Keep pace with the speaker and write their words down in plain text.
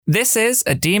This is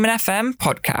a Demon FM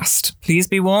podcast. Please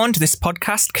be warned, this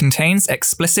podcast contains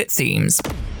explicit themes.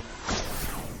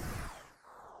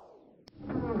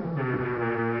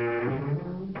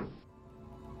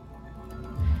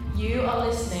 You are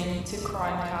listening to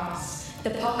Crimecast, the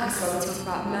podcast where we talk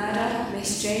about murder,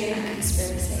 mystery and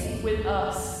conspiracy. With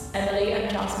us, Emily and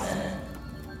Jasmine.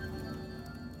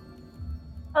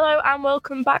 Hello and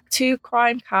welcome back to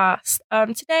Crimecast.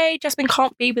 Today Jasmine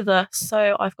can't be with us,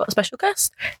 so I've got a special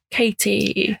guest,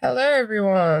 Katie. Hello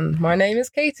everyone, my name is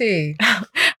Katie.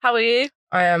 How are you?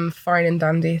 I am fine and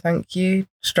dandy, thank you.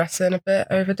 Stressing a bit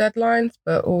over deadlines,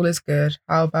 but all is good.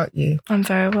 How about you? I'm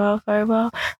very well, very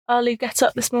well. Early get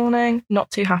up this morning,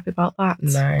 not too happy about that.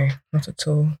 No, not at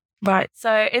all. Right,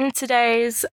 so in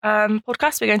today's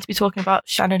podcast, we're going to be talking about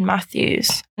Shannon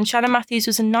Matthews. And Shannon Matthews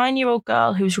was a 9-year-old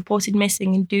girl who was reported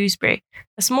missing in Dewsbury,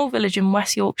 a small village in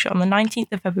West Yorkshire, on the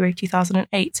 19th of February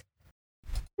 2008.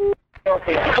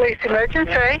 Police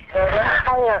emergency.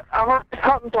 Hiya, I want the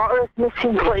top daughter is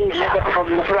missing, please.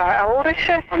 Right, how old is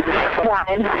she?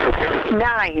 9.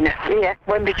 9? Yeah.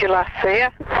 When did you last see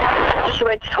her? She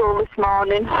went to school this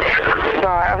morning.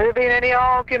 Right, have there been any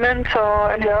arguments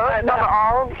or... No, not at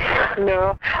all.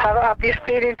 No. Have you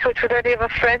been in touch with any of her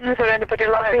friends or anybody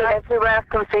like that? Everywhere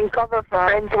I can think of her,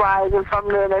 friends-wise and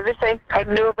family and everything. And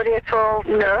nobody at all?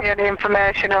 No. Any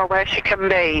information or where she can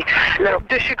be? No.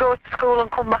 Does she go to school and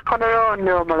come back on her own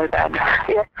normally then?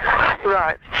 Yeah.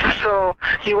 Right, so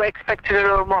you expected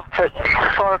her home off at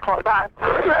 4 o'clock? About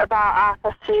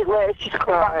 3:30 later, she's come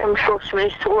back from Shrewsbury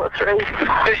to 3.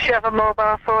 Does she have a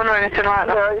mobile phone or anything like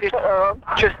that? No, it's at home.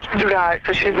 Just, right,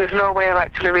 so there's no way of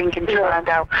actually ringing to find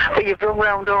out. But you've rung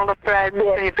round all the friends,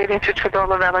 and you've been in touch with all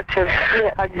the relatives,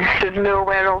 and there's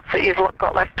nowhere else that you've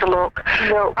got left to look.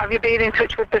 No. Have you been in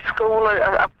touch with the school,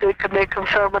 or can they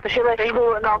confirm whether she left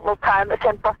school at normal time at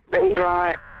 3:10?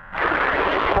 Right.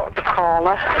 What do they call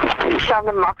her?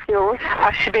 Shannon Matthews.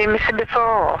 Has she been missing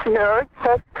before? No, it's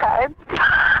first time.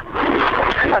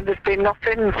 And there's been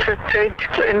nothing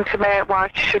to intimate why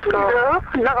she should go?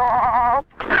 No.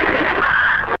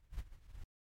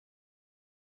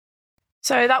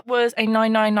 So that was a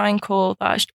 999 call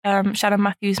that Shannon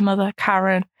Matthews' mother,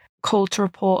 Karen, called to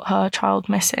report her child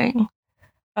missing.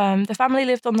 The family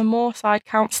lived on the Moorside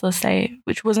Council estate,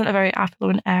 which wasn't a very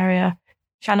affluent area.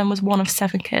 Shannon was one of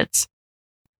 7 kids.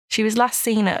 She was last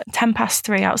seen at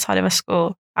 3:10 outside of her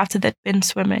school after they'd been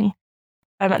swimming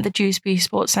at the Dewsbury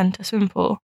Sports Centre swimming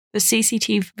pool. There's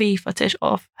CCTV footage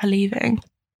of her leaving.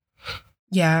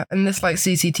 Yeah, and this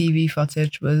CCTV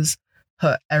footage was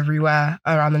put everywhere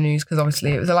around the news because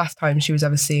obviously it was the last time she was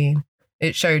ever seen.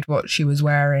 It showed what she was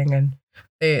wearing and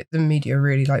the media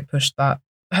really pushed that.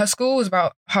 Her school was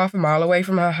about half a mile away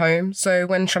from her home, so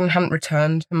when Shannon hadn't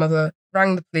returned, her mother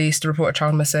rang the police to report a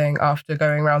child missing after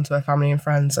going round to her family and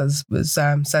friends, as was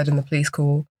said in the police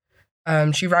call.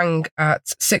 She rang at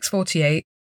 6:48,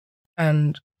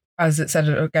 and as it said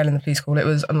again in the police call, it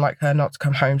was unlike her not to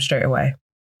come home straight away.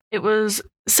 It was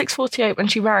 6:48 when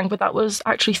she rang, but that was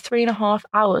actually 3.5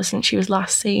 hours since she was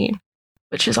last seen,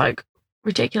 which is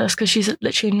ridiculous because she's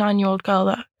literally a 9-year-old girl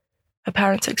that her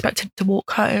parents expected to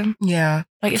walk home. Yeah,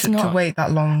 it's not to wait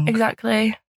that long.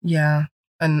 Exactly. Yeah.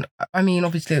 And I mean,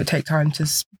 obviously it would take time to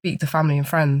speak to family and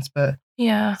friends, but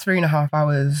 3.5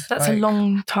 hours. That's a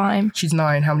long time. She's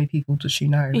 9. How many people does she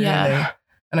know, really? Yeah.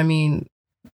 And I mean,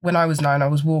 when I was 9, I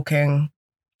was walking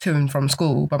to and from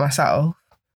school by myself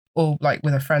or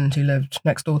with a friend who lived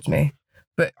next door to me.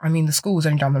 But I mean, the school was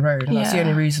only down the road. And that's the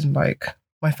only reason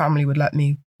my family would let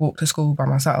me walk to school by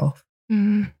myself.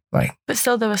 Mm. But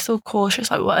still, they were still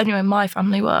cautious. Anyway, my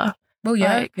family were. Well,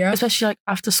 yeah. Especially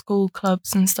after school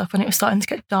clubs and stuff when it was starting to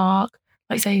get dark,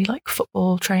 say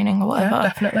football training or whatever. Yeah,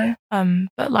 definitely.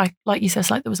 But like you said,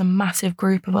 there was a massive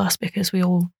group of us because we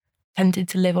all tended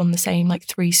to live on the same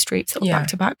 3 streets that were back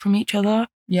to back from each other.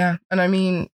 Yeah, and I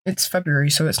mean it's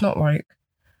February, so it's not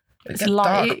it's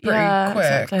light, dark pretty quick.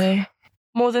 Exactly.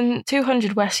 More than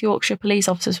 200 West Yorkshire police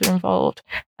officers were involved,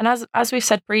 and as we've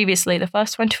said previously, the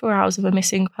first 24 hours of a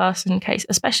missing person case,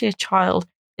 especially a child,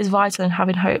 is vital in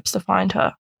having hopes to find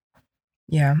her.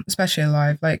 Yeah, especially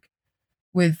alive.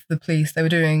 With the police, they were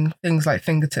doing things like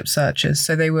fingertip searches.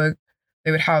 So they would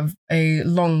have a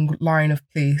long line of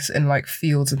police in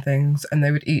fields and things, and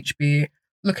they would each be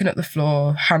looking at the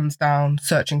floor, hands down,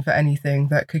 searching for anything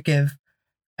that could give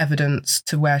evidence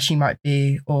to where she might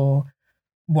be or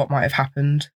what might have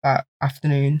happened that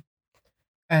afternoon.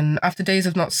 And after days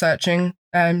of not searching,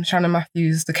 Shannon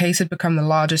Matthews, the case had become the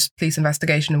largest police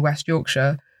investigation in West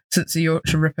Yorkshire since the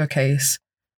Yorkshire Ripper case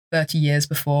 30 years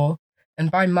before.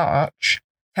 And by March,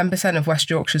 10% of West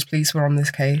Yorkshire's police were on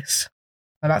this case.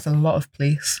 Now that's a lot of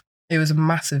police It was a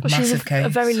massive She's case. a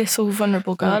very little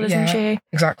vulnerable girl, isn't she?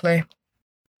 Exactly.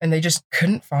 And they just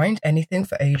couldn't find anything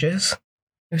for ages.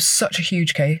 It was such a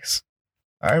huge case.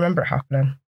 I remember it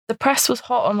happening. The press was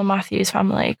hot on the Matthews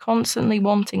family, constantly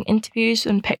wanting interviews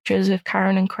and pictures of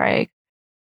Karen and Craig,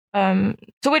 to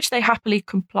which they happily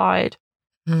complied.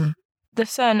 The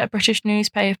Sun, a British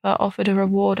newspaper, offered a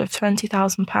reward of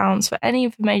 £20,000 for any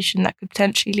information that could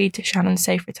potentially lead to Shannon's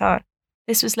safe return.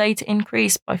 This was later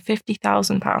increased by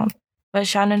 £50,000, where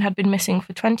Shannon had been missing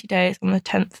for 20 days on the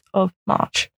 10th of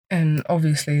March. And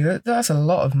obviously, that's a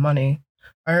lot of money.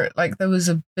 There was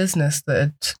a business that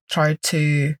had tried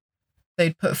to...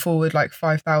 They'd put forward like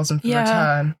 5,000 for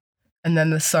return, and then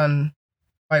the Sun,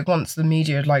 like once the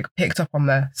media had like picked up on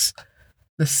this,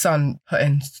 the Sun put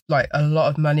in like a lot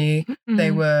of money. They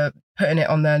were putting it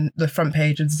on the front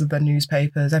pages of their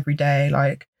newspapers every day.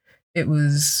 Like it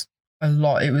was a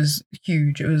lot. It was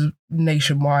huge. It was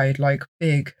nationwide, like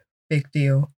big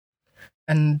deal.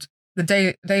 And the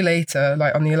day later,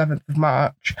 like on the 11th of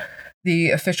March,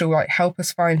 the official like Help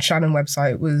Us Find Shannon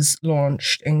website was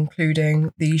launched,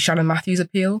 including the Shannon Matthews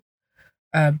appeal.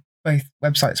 Both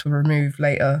websites were removed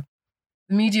later.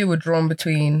 The media were drawn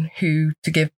between who to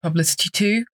give publicity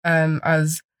to,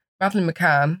 as Madeleine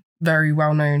McCann, very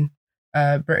well-known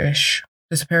British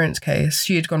disappearance case,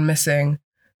 she had gone missing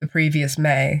the previous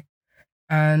May,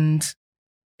 and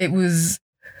it was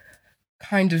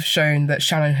kind of shown that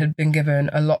Shannon had been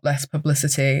given a lot less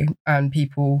publicity, and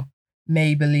people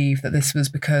may believe that this was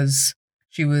because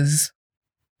she was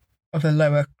of a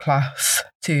lower class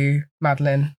to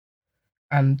Madeleine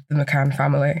and the McCann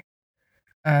family.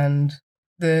 And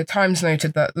the Times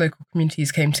noted that local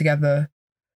communities came together,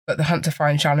 but the hunt to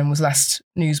find Shannon was less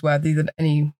newsworthy than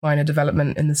any minor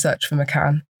development in the search for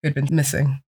McCann, who had been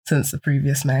missing since the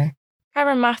previous May.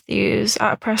 Karen Matthews,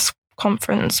 at a press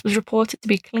conference, was reported to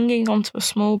be clinging onto a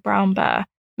small brown bear,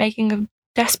 making a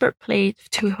desperate plea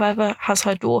to whoever has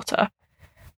her daughter.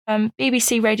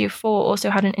 BBC Radio 4 also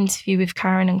had an interview with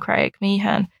Karen and Craig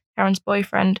Meehan, Karen's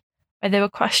boyfriend, where they were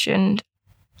questioned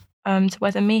to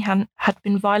whether Meehan had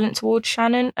been violent towards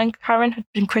Shannon, and Karen had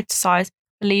been criticised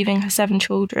for leaving her 7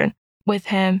 children with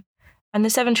him. And the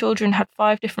 7 children had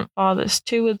 5 different fathers.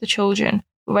 2 of the children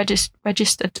were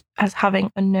registered as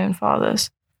having unknown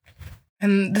fathers.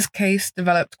 And this case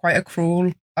developed quite a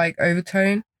cruel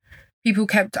overtone. People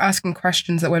kept asking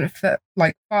questions that went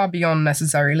far beyond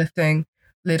necessary, lifting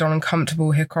lid on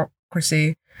uncomfortable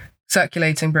hypocrisy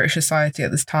circulating British society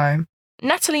at this time.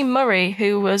 Natalie Murray,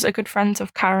 who was a good friend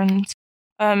of Karen's,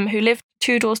 who lived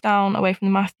 2 doors down away from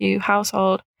the Matthew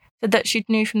household, said that she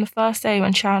knew from the first day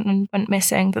when Shannon went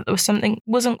missing that there was something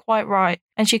wasn't quite right,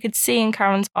 and she could see in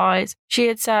Karen's eyes. She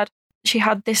had said she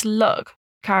had this look,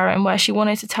 Karen, where she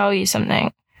wanted to tell you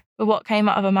something, but what came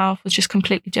out of her mouth was just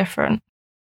completely different.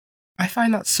 I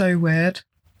find that so weird.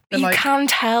 You can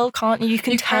tell, can't you? You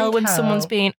can tell when someone's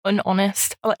being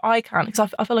unhonest. I can,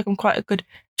 because I feel like I'm quite a good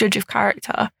judge of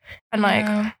character.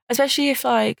 And especially if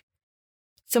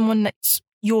someone that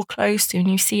you're close to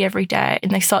and you see every day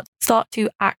and they start to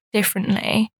act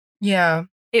differently. Yeah.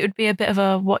 It would be a bit of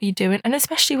a what you doing. And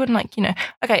especially when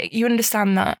okay, you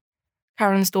understand that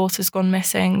Karen's daughter's gone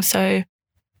missing, so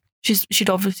she'd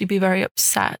obviously be very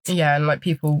upset. Yeah, and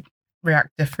people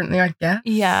react differently, I guess.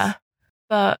 Yeah.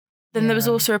 But then there was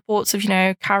also reports of,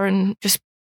 Karen just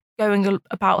going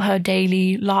about her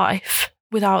daily life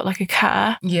without a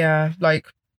care. Yeah,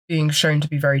 being shown to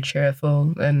be very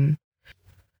cheerful, and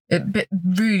it bit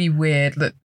really weird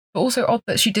but also odd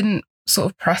that she didn't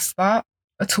sort of press that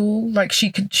at all.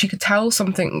 She could tell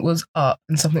something was up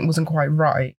and something wasn't quite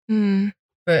right.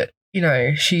 But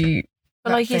she.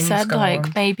 But like you said,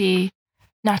 maybe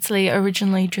Natalie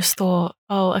originally just thought,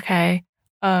 oh, okay,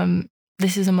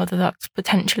 this is a mother that's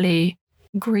potentially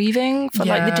grieving for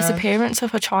the disappearance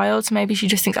of her child. So maybe she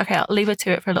just thinks, okay, I'll leave her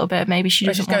to it for a little bit. Maybe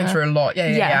she's going through a lot.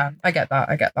 Yeah. I get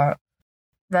that.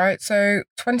 Right. So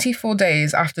 24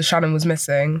 days after Shannon was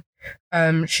missing,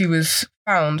 she was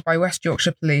found by West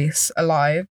Yorkshire police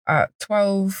alive at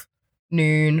 12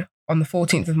 noon on the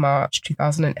 14th of March,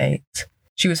 2008.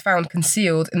 She was found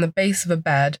concealed in the base of a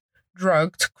bed,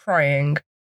 drugged, crying,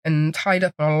 and tied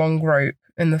up on a long rope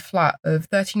in the flat of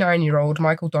 39-year-old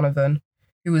Michael Donovan,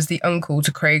 who was the uncle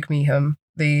to Craig Meehan,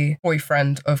 the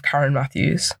boyfriend of Karen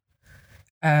Matthews.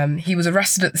 He was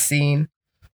arrested at the scene,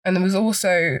 and there was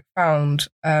also found,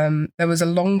 there was a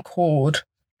long cord,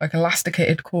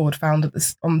 elasticated cord found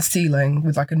on the ceiling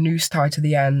with a noose tied to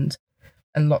the end,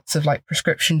 and lots of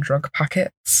prescription drug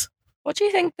packets. What do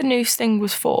you think the noose thing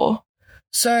was for?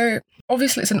 So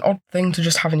obviously it's an odd thing to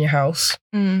just have in your house.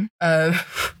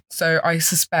 So I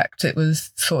suspect it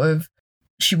was sort of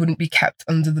she wouldn't be kept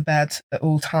under the bed at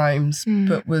all times,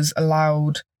 but was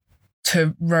allowed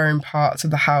to roam parts of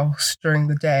the house during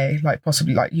the day, like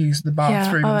possibly like use the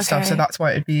bathroom and stuff. So that's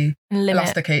why it'd be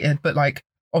elasticated. But like,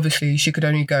 obviously she could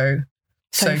only go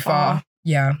so far.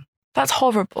 Yeah. That's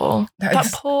horrible.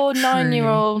 That poor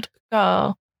 9-year-old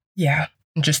girl. Yeah.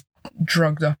 And just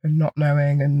drugged up and not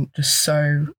knowing and just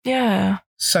so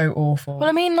awful. Well,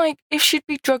 I mean, like, if she'd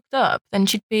be drugged up, then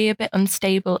she'd be a bit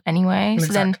unstable anyway.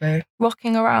 So then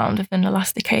rocking around with an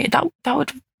elasticated, that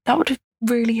would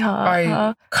really hurt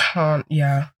her. Can't,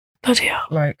 Bloody hell.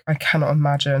 Like, I cannot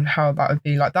imagine how that would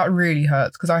be. Like, that really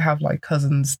hurts because I have, like,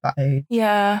 cousins that age.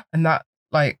 Yeah. And that,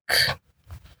 like,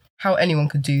 how anyone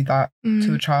could do that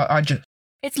to a child,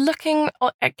 It's looking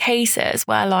at cases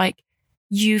where, like,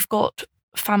 you've got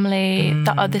family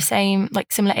that are the same,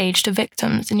 like, similar age to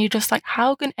victims, and you're just like,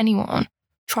 how can anyone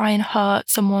try and hurt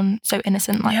someone so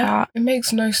innocent like that? It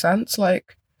makes no sense.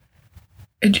 Like,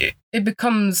 it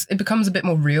becomes a bit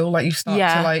more real. Like, you start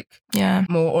to like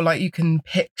more, or like you can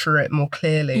picture it more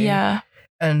clearly. Yeah.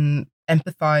 And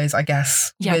empathize, I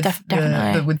guess,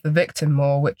 definitely with the victim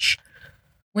more. Which,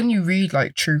 when you read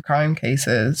like true crime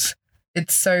cases,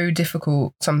 it's so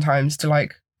difficult sometimes to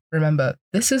like remember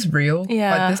this is real.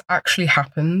 Yeah. Like, this actually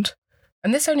happened,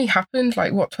 and this only happened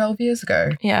like 12 years ago.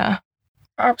 Yeah.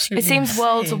 Absolutely. It seems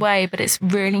worlds away, but it's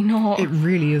really not. It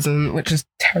really isn't, which is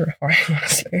terrifying,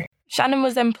 honestly. Shannon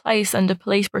was then placed under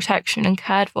police protection and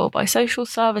cared for by social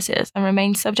services and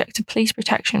remained subject to police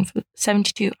protection for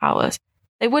 72 hours.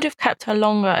 They would have kept her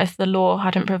longer if the law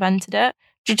hadn't prevented it,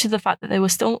 due to the fact that they were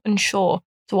still unsure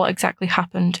to what exactly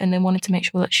happened, and they wanted to make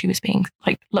sure that she was being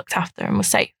like looked after and was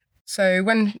safe. So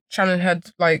when Shannon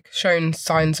had like shown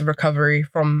signs of recovery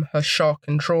from her shock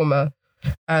and trauma,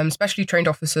 specially trained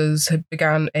officers had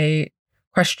began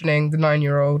questioning the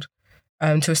 9-year-old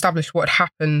to establish what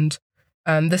happened.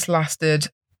 This lasted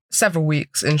several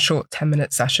weeks in short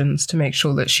 10-minute sessions to make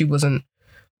sure that she wasn't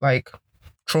like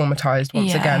traumatized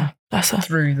once again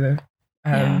through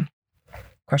the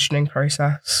questioning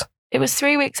process. It was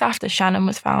 3 weeks after Shannon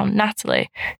was found. Natalie,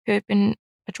 who had been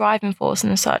a driving force in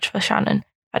the search for Shannon,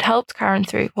 had helped Karen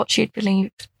through what she had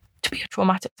believed to be a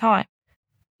traumatic time.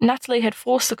 Natalie had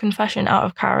forced the confession out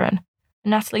of Karen,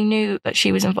 and Natalie knew that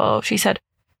she was involved. She said,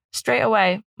 "Straight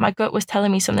away, my gut was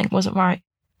telling me something wasn't right."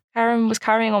 Karen was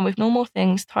carrying on with normal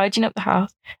things, tidying up the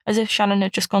house, as if Shannon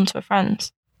had just gone to her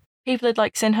friends. People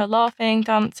had seen her laughing,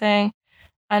 dancing,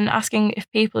 and asking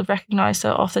if people had recognised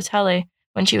her off the telly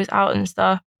when she was out and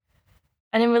stuff.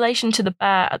 And in relation to the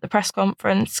bear at the press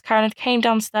conference, Karen had came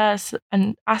downstairs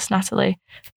and asked Natalie,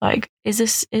 is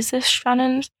this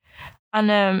Shannon's? And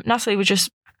Natalie was just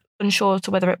unsure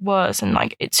to whether it was, and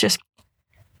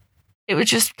it was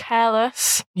just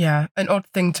careless. Yeah, an odd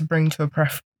thing to bring to a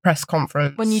press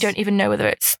conference when you don't even know whether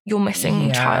it's your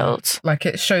missing child. Like,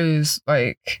 it shows,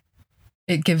 like,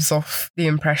 it gives off the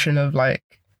impression of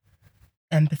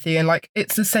empathy, and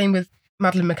it's the same with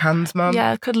Madeleine McCann's mum.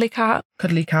 Yeah, Cuddly Cat,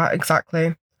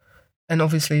 exactly. And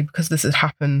obviously, because this has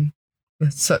happened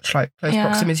with such close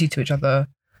proximity to each other,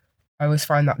 I always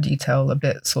find that detail a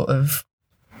bit sort of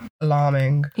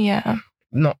alarming. Yeah,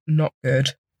 not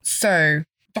good. So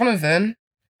Donovan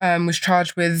was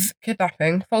charged with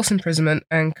kidnapping, false imprisonment,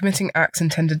 and committing acts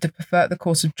intended to pervert the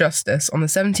course of justice on the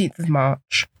 17th of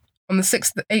March. On the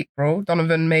 6th of April,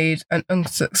 Donovan made an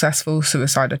unsuccessful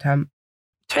suicide attempt.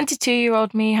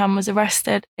 22-year-old Meehan was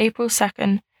arrested April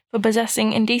 2nd for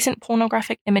possessing indecent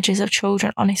pornographic images of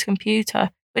children on his computer,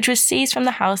 which was seized from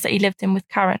the house that he lived in with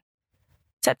Karen.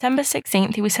 September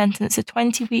 16th, he was sentenced to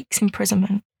 20 weeks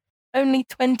imprisonment. Only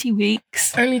 20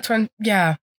 weeks. Only 20,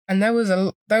 yeah. And there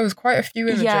was quite a few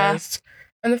images. Yeah.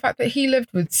 And the fact that he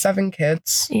lived with 7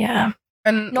 kids. Yeah.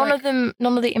 And none of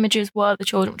the images were the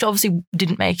children, which obviously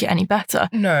didn't make it any better.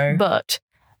 No. But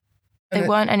they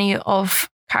weren't any of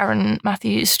Karen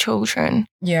Matthews' children.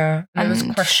 Yeah. And there was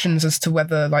questions as to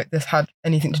whether this had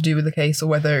anything to do with the case, or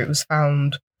whether it was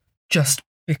found just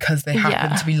because they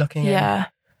happened to be looking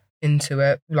into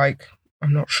it.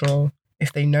 I'm not sure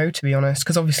if they know, to be honest,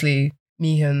 because obviously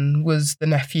Meehan was the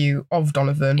nephew of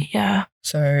Donovan. Yeah.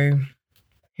 So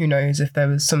who knows if there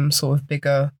was some sort of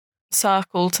bigger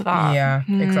circle to that. Yeah,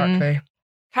 exactly.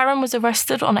 Karen was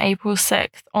arrested on April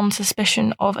 6th on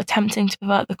suspicion of attempting to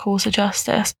pervert the course of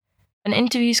justice, and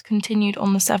interviews continued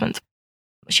on the 7th.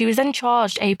 She was then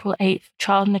charged April 8th for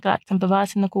child neglect and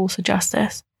perverting the course of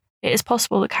justice. It is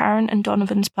possible that Karen and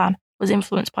Donovan's plan was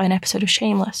influenced by an episode of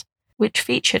Shameless, which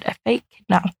featured a fake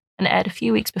kidnap and aired a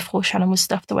few weeks before Shannon was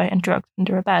stuffed away and drugged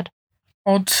under a bed.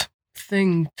 Odd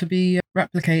thing to be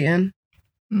replicating.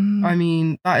 I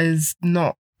mean, that is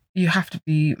not... You have to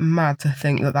be mad to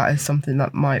think that is something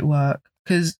that might work.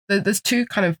 because there's two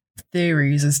kind of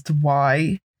theories as to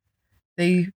why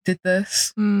they did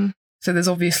this. So there's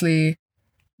obviously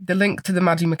the link to the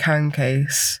Maddie McCann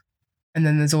case, and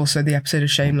then there's also the episode of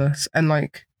Shameless, and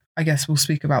like, I guess we'll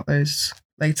speak about those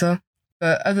later.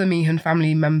 But other Meehan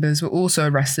family members were also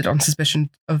arrested on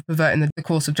suspicion of perverting the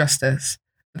course of justice,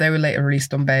 but they were later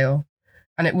released on bail.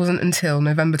 And it wasn't until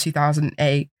November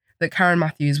 2008 that Karen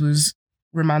Matthews was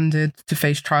remanded to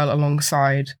face trial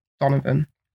alongside Donovan.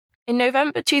 In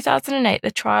November 2008, the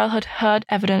trial had heard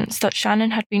evidence that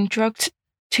Shannon had been drugged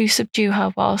to subdue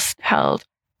her whilst held.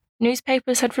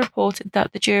 Newspapers had reported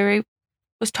that the jury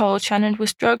was told Shannon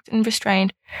was drugged and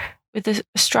restrained with a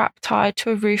strap tied to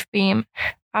a roof beam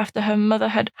after her mother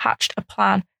had hatched a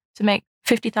plan to make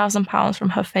 £50,000 from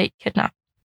her fake kidnap.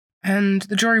 And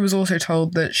the jury was also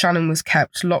told that Shannon was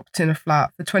kept locked in a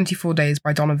flat for 24 days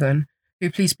by Donovan,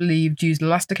 who police believed used an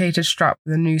elasticated strap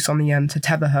with a noose on the end to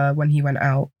tether her when he went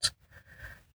out.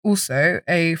 Also,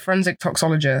 a forensic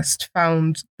toxologist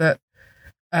found that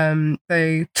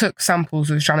they took samples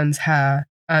of Shannon's hair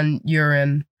and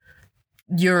urine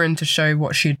to show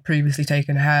what she'd previously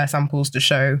taken, hair samples to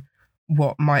show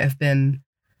what might have been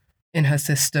in her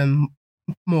system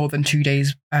more than 2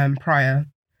 days prior.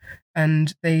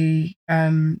 And they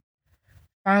found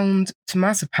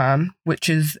temazepam, which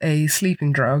is a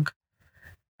sleeping drug,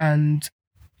 and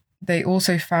they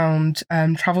also found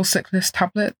travel sickness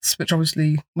tablets, which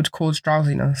obviously would cause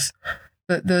drowsiness.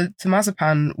 But the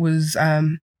temazepam was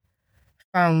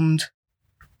found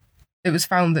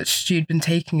that she'd been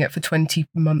taking it for 20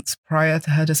 months prior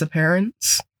to her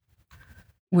disappearance,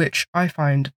 which I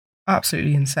find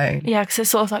absolutely insane. Yeah, because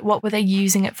it's sort of like, what were they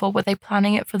using it for? Were they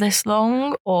planning it for this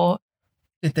long, or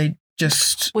did they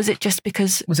just... Was it just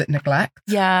because... Was it neglect?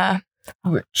 Yeah.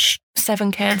 Which...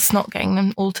 7 kids, not getting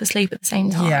them all to sleep at the same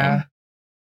time. Yeah.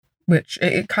 Which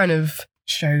it kind of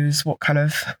shows what kind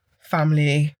of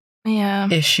family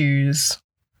issues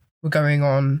were going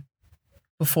on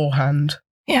beforehand.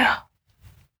 Yeah.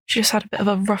 She just had a bit of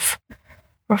a rough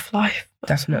life.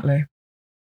 Definitely.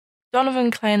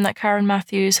 Donovan claimed that Karen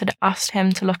Matthews had asked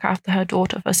him to look after her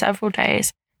daughter for several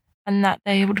days and that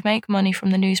they would make money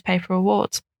from the newspaper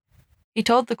awards. He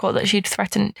told the court that she'd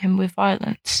threatened him with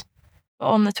violence. But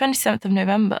on the 27th of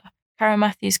November, Karen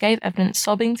Matthews gave evidence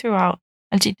sobbing throughout,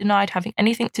 and she denied having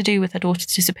anything to do with her daughter's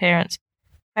disappearance,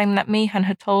 claiming that Meehan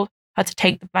had told her to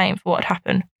take the blame for what had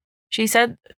happened. She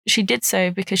said she did so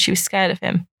because she was scared of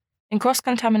him. In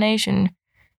cross-contamination,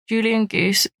 Julian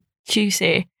Goose,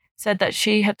 QC, said that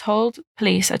she had told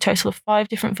police a total of 5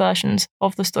 different versions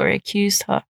of the story, accused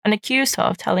her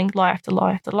of telling lie after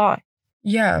lie after lie.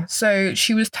 Yeah, so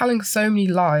she was telling so many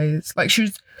lies. Like,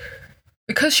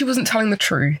 because she wasn't telling the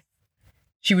truth,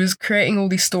 she was creating all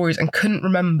these stories and couldn't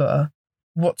remember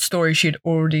what story she had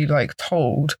already,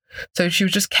 told. So she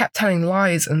was just kept telling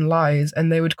lies,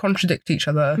 and they would contradict each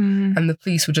other, and the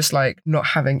police were just, not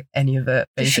having any of it,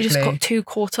 basically. She just got too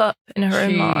caught up in her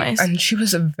own lies. And she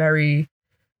was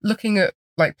looking at,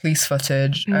 police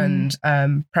footage and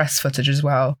press footage as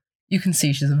well, you can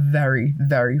see she's a very,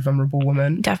 very vulnerable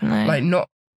woman. Definitely.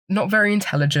 Not very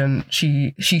intelligent.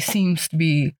 She seems to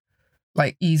be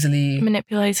easily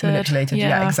manipulated.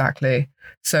 Yeah, exactly.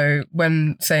 So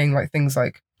when saying things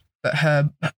like that her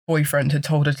boyfriend had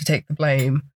told her to take the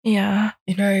blame. Yeah.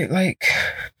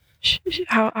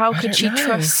 How could she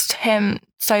trust him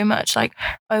so much,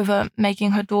 over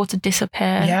making her daughter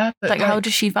disappear? Yeah. But how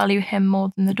does she value him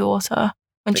more than the daughter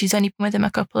when she's only been with him a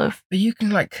couple of... But you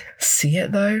can see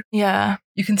it though. Yeah.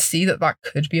 You can see that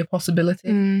could be a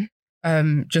possibility.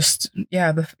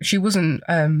 She wasn't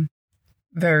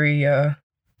very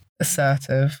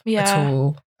assertive at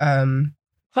all.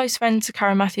 Close friend to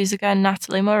Karen Matthews again,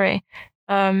 Natalie Murray,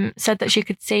 said that she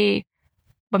could see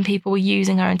when people were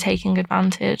using her and taking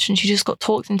advantage, and she just got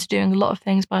talked into doing a lot of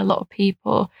things by a lot of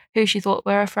people who she thought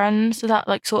were her friends. So that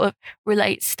sort of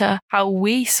relates to how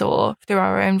we saw through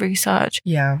our own research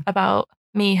about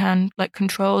Meehan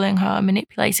controlling her,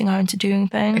 manipulating her into doing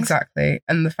things. Exactly.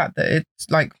 And the fact that it's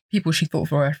people she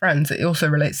thought were her friends, it also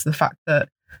relates to the fact that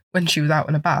when she was out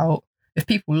and about, if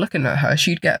people were looking at her,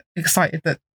 she'd get excited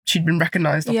that she'd been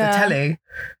recognised off the telly.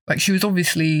 She was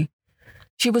obviously...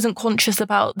 She wasn't conscious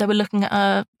about they were looking at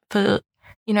her for,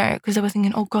 because they were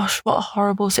thinking, oh gosh, what a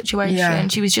horrible situation. Yeah.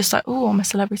 She was just oh, I'm a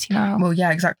celebrity now. Well,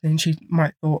 yeah, exactly. And she might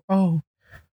have thought, oh,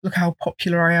 look how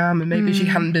popular I am. And maybe she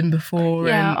hadn't been before.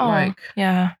 Yeah.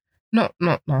 And not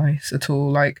nice at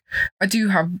all. I do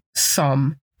have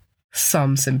some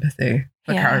sympathy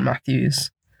for Karen Matthews.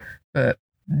 But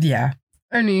yeah,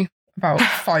 only about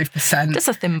 5%. Just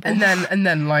a thimble. And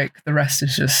then the rest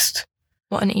is just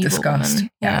what an evil disgust. Woman.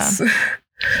 Yes.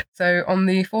 So on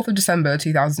the 4th of December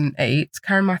 2008,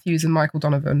 Karen Matthews and Michael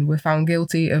Donovan were found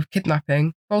guilty of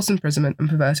kidnapping, false imprisonment, and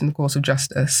perverting the course of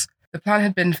justice. The plan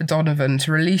had been for Donovan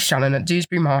to release Shannon at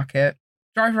Dewsbury Market,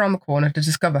 drive around the corner to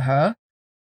discover her,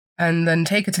 and then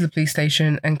take her to the police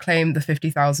station and claim the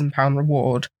 £50,000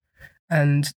 reward.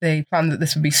 And they planned that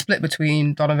this would be split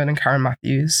between Donovan and Karen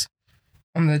Matthews.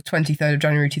 On the 23rd of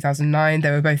January 2009,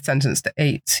 they were both sentenced to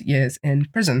 8 years in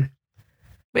prison.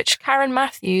 Which Karen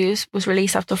Matthews was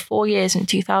released after 4 years in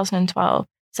 2012,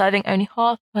 serving only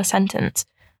half of her sentence,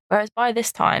 whereas by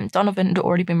this time, Donovan had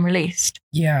already been released.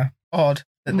 Yeah, odd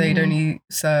that they'd only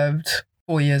served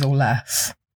 4 years or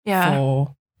less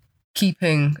for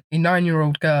keeping a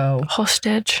 9-year-old girl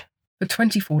hostage for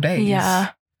 24 days. Yeah.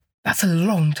 That's a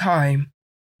long time.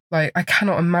 Like, I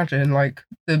cannot imagine, like,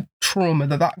 the trauma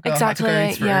that girl had to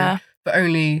go through for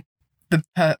only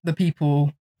the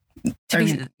people...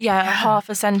 half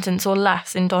a sentence or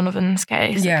less in Donovan's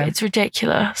case. Yeah. Like, it's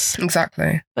ridiculous.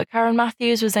 Exactly. But Karen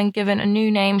Matthews was then given a new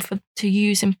name to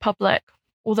use in public,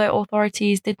 although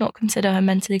authorities did not consider her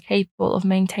mentally capable of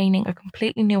maintaining a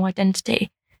completely new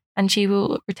identity, and she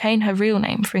will retain her real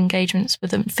name for engagements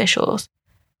with officials.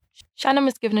 Shannon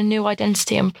was given a new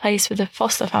identity and placed with a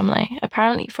foster family.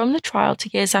 Apparently, from the trial to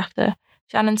years after,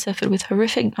 Shannon suffered with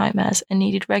horrific nightmares and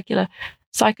needed regular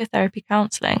psychotherapy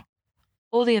counselling.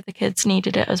 All the other kids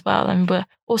needed it as well and were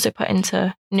also put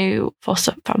into new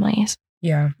foster families.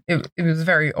 Yeah, it was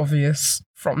very obvious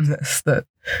from this that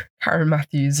Karen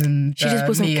Matthews and she just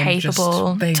wasn't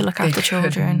capable to look after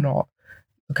children. Could not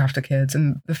look after kids,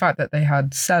 and the fact that they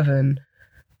had 7,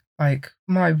 like,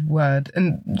 my word.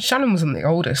 And Shannon wasn't the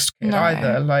oldest kid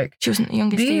either. Like, she wasn't the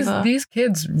youngest either. These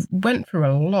kids went through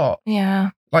a lot. Yeah,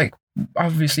 like,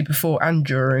 obviously before and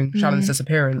during Shannon's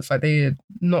disappearance, like, they had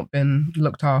not been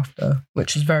looked after,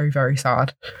 which is very, very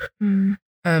sad.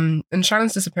 And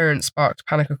Shannon's disappearance sparked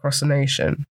panic across the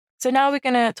nation. So now we're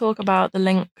going to talk about the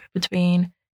link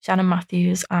between Shannon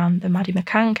Matthews and the Maddie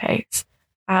McCann case,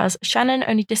 as Shannon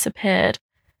only disappeared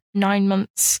 9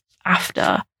 months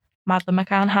after Madeleine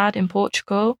McCann had in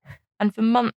Portugal, and for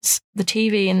months the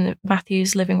TV in the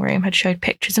Matthews living room had showed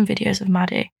pictures and videos of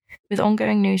Maddie, with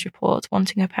ongoing news reports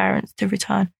wanting her parents to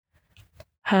return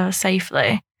her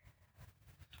safely.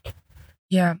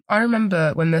 Yeah, I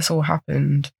remember when this all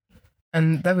happened,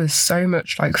 and there was so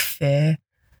much, like, fear,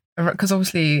 because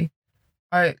obviously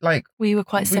we were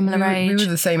quite similar age. We were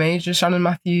the same age as Shannon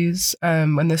Matthews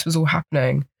when this was all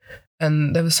happening,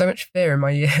 and there was so much fear in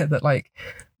my year that, like,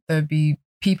 there'd be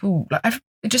people, like,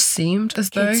 it just seemed as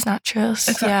though... Kid snatchers.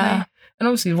 Exactly. Yeah. And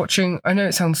obviously watching, I know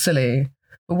it sounds silly,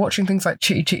 but watching things like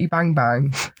Chitty Chitty Bang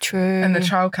Bang True. and The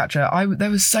Child Catcher, there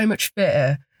was so much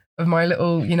fear of my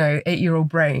little, 8-year-old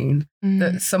brain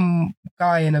that some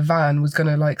guy in a van was going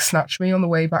to, like, snatch me on the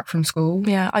way back from school.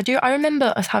 Yeah, I do. I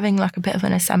remember us having, like, a bit of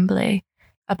an assembly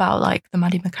about, like, the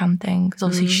Maddie McCann thing, because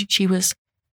obviously she was,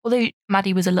 although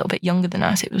Maddie was a little bit younger than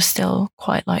us, it was still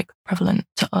quite, like, prevalent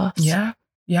to us. Yeah.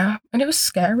 Yeah, and it was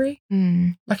scary.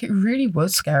 Like, it really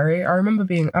was scary. I remember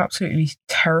being absolutely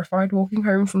terrified walking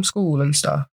home from school and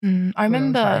stuff. I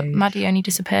remember Maddie only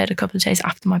disappeared a couple of days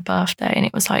after my birthday, and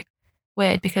it was, like,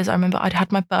 weird because I remember I'd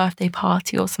had my birthday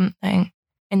party or something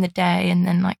in the day, and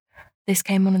then, like, this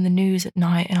came on in the news at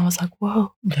night, and I was like,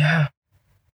 whoa. Yeah.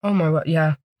 Oh my word,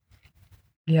 yeah.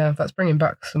 Yeah, that's bringing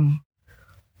back some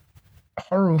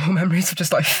horrible memories of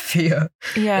just, like, fear.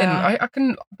 Yeah. And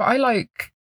I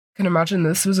can imagine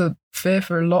this was a fear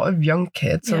for a lot of young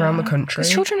kids around the country.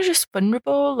 Because children are just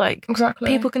vulnerable. Like,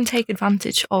 exactly. People can take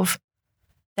advantage of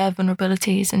their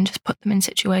vulnerabilities and just put them in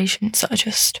situations that are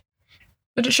just...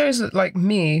 But it shows that, like,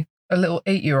 me, a little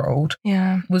 8-year-old,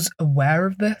 was aware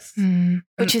of this.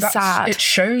 Which is sad. It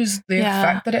shows the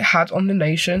effect that it had on the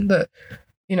nation, that,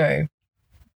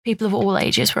 people of all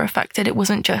ages were affected. It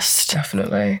wasn't just...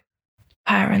 Definitely.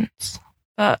 Parents.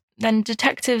 But then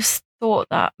detectives thought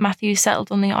that Matthews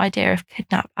settled on the idea of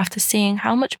kidnap after seeing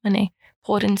how much money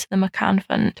poured into the McCann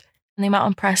Fund and the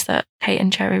amount of press that Kate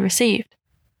and Cherry received.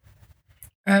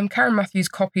 Karen Matthews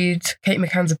copied Kate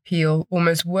McCann's appeal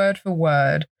almost word for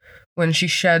word when she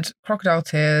shed crocodile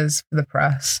tears for the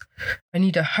press. I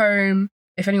need a home.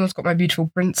 If anyone's got my beautiful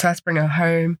princess, bring her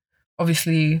home.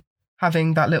 Obviously,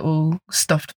 having that little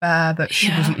stuffed bear that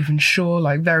she wasn't even sure,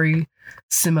 like, very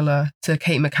similar to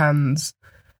Kate McCann's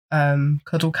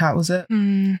cuddle cat, was it?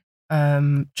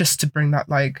 Just to bring that,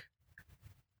 like,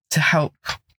 to help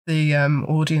the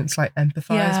audience, like,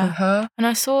 empathize with her. And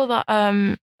I saw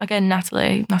that again,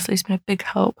 Natalie's been a big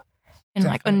help in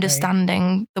like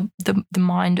understanding the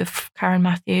mind of Karen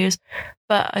Matthews,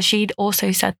 but she'd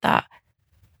also said that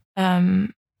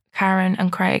Karen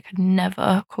and Craig had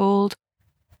never called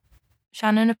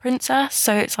Shannon a princess,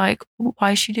 so it's like,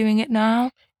 why is she doing it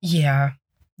now? Yeah,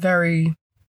 very.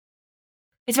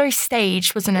 It's very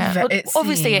staged, wasn't it? Well,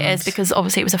 obviously it is, because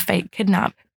obviously it was a fake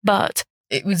kidnap, but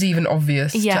it was even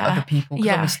obvious to other people,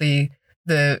 because obviously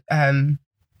the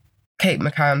Kate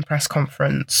McCann press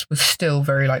conference was still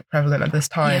very like prevalent at this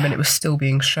time, and it was still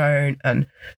being shown, and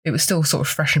it was still sort of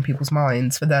fresh in people's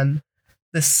minds. But then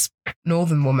this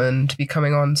northern woman to be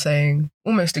coming on saying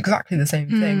almost exactly the same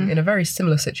thing in a very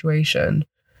similar situation,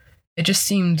 it just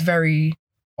seemed very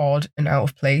odd and out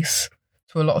of place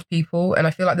to a lot of people. And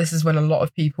I feel like this is when a lot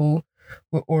of people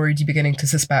were already beginning to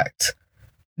suspect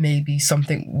maybe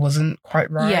something wasn't quite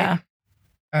right. Yeah.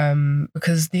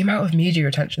 Because the amount of media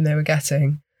attention they were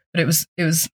getting, but it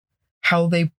was how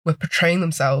they were portraying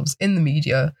themselves in the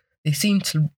media. They seemed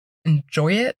to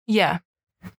enjoy it. Yeah.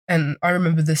 And I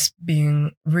remember this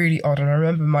being really odd. And I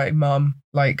remember my mum,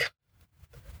 like,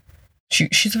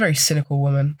 she's a very cynical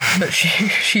woman, but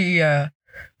she had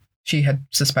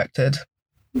suspected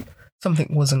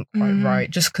something wasn't quite right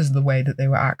just because of the way that they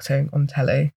were acting on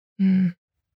telly.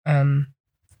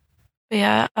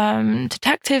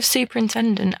 Detective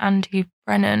Superintendent Andy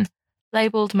Brennan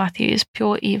labelled Matthews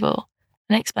pure evil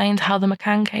and explained how the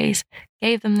McCann case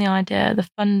gave them the idea, the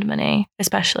fund money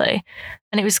especially,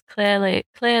 and it was clear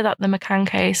that the McCann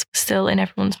case was still in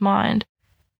everyone's mind.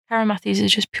 Karen Matthews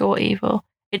is just pure evil.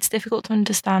 It's difficult to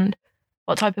understand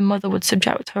what type of mother would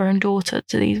subject her own daughter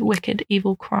to these wicked,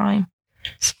 evil crimes.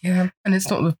 Yeah, and it's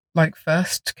not the like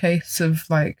first case of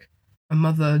like a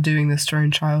mother doing this to her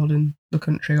own child in the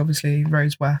country. Obviously,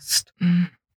 Rose West,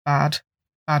 bad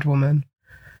woman.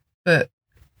 But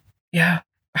yeah,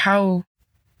 how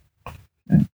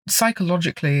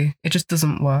psychologically it just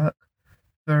doesn't work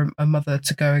for a mother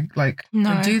to go like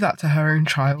and do that to her own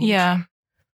child. Yeah,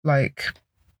 like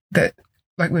that.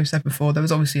 Like we've said before, there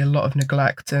was obviously a lot of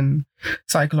neglect and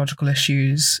psychological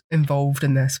issues involved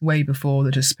in this way before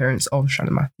the disappearance of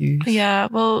Shannon Matthews. Yeah,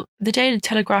 well, the Daily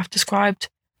Telegraph described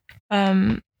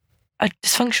a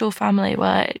dysfunctional family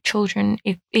where children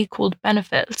equaled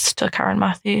benefits to Karen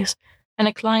Matthews, and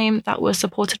a claim that was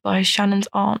supported by Shannon's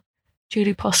aunt,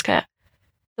 Julie Poskett.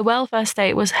 The welfare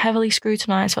state was heavily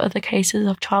scrutinised for other cases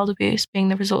of child abuse being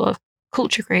the result of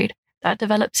culture greed that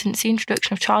developed since the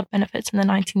introduction of child benefits in the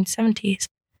 1970s.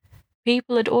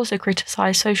 People had also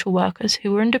criticised social workers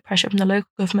who were under pressure from the local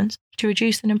governments to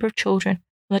reduce the number of children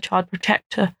on the Child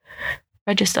Protector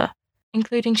Register,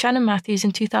 including Shannon Matthews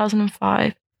in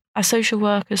 2005, as social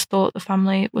workers thought the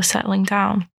family was settling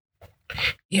down.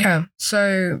 Yeah,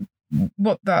 so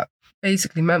what that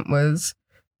basically meant was,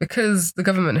 because the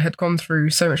government had gone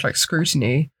through so much like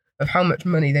scrutiny of how much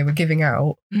money they were giving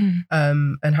out and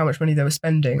how much money they were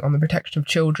spending on the protection of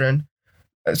children,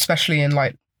 especially in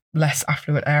like less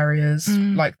affluent areas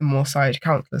like the Moorside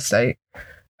Council estate,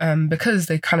 because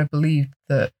they kind of believed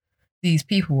that these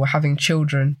people were having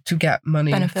children to get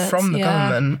money from the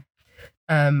government.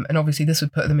 And obviously this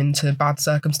would put them into bad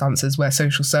circumstances where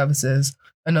social services,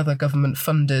 another government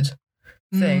funded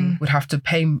thing, would have to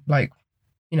pay, like,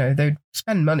 you know, they'd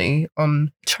spend money on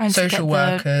trying social to get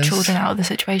workers, the children out of the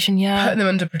situation, putting them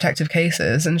under protective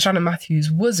cases. And Shannon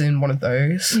Matthews was in one of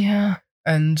those. Yeah.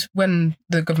 And when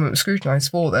the government was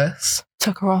scrutinised for this,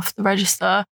 took her off the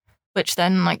register, which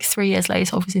then, like 3 years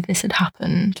later, obviously this had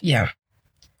happened. Yeah.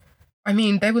 I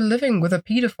mean, they were living with a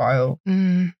paedophile.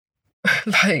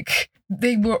 Like,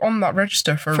 they were on that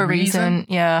register for a reason.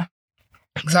 Yeah.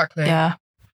 Exactly. Yeah.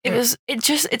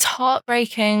 It's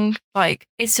heartbreaking. Like,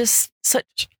 it's just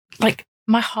such, like,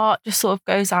 my heart just sort of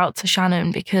goes out to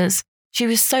Shannon because she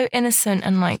was so innocent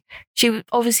and, like, she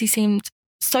obviously seemed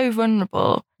so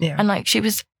vulnerable. Yeah. And, like, she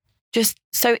was just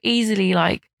so easily,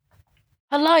 like,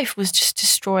 her life was just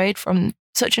destroyed from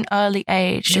such an early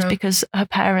age just because her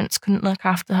parents couldn't look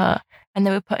after her and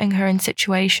they were putting her in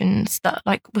situations that,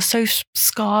 like, were so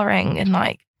scarring and,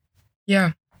 like...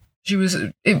 Yeah. She was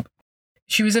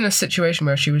in a situation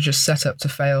where she was just set up to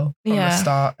fail from the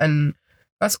start, and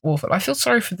that's awful. I feel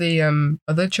sorry for the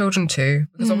other children too,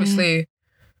 because obviously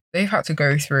they've had to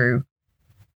go through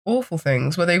awful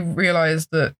things where they realised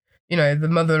that, you know, the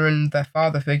mother and their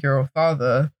father figure or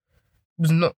father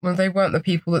was not, well, they weren't the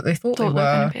people that they thought they were.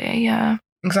 Going to be, yeah.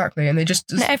 Exactly, and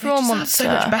everyone wants so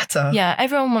much better. Yeah,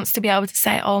 everyone wants to be able to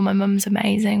say, "Oh, my mum's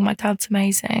amazing, my dad's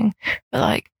amazing," but,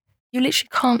 like, you literally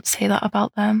can't say that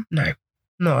about them. No,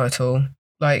 not at all.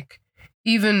 Like,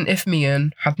 even if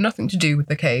Mian had nothing to do with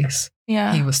the case,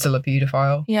 he was still a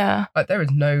paedophile. Yeah. Like, there is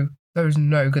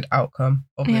no good outcome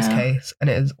of this case, and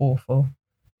it is awful.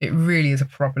 It really is a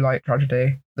proper, like,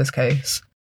 tragedy, this case.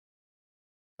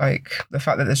 Like, the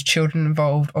fact that there's children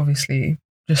involved obviously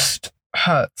just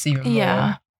hurts even more.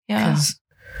 Yeah. Because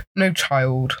no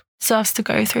child deserves to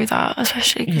go through that,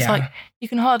 especially because like you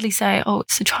can hardly say, oh,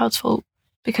 it's the child's fault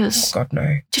because God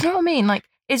no. Do you know what I mean? Like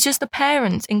it's just the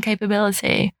parents'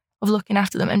 incapability of looking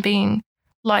after them and being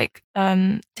like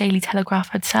Daily Telegraph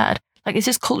had said, like it's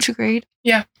just culture greed.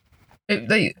 Yeah.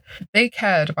 They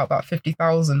cared about that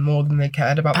 50,000 more than they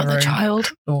cared about their own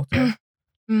child daughter.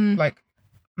 Like,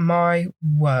 my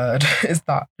word, is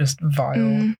that just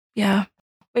vile? Yeah.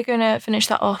 We're going to finish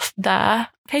that off there.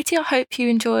 Katie, I hope you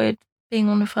enjoyed being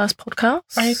on the first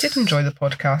podcast. I did enjoy the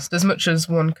podcast as much as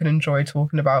one can enjoy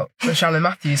talking about the Shannon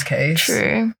Matthews case.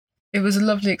 True. It was a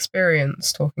lovely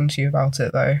experience talking to you about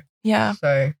it, though. Yeah.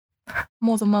 So,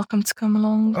 more than welcome to come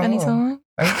along anytime.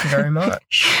 Thank you very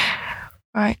much.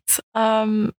 Right.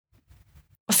 I'll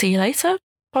see you later,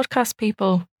 podcast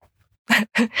people.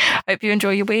 Hope you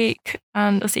enjoy your week,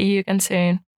 and I'll see you again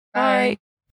soon. Bye.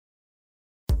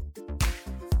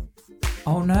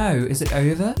 Oh no, is it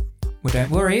over? Well,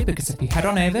 don't worry, because if you head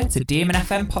on over to Demon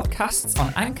FM Podcasts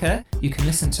on Anchor, you can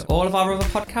listen to all of our other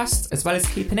podcasts, as well as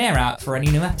keep an ear out for any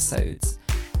new episodes.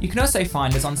 You can also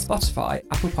find us on Spotify,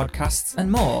 Apple Podcasts, and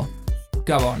more.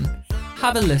 Go on,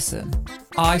 have a listen.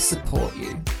 I support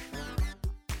you.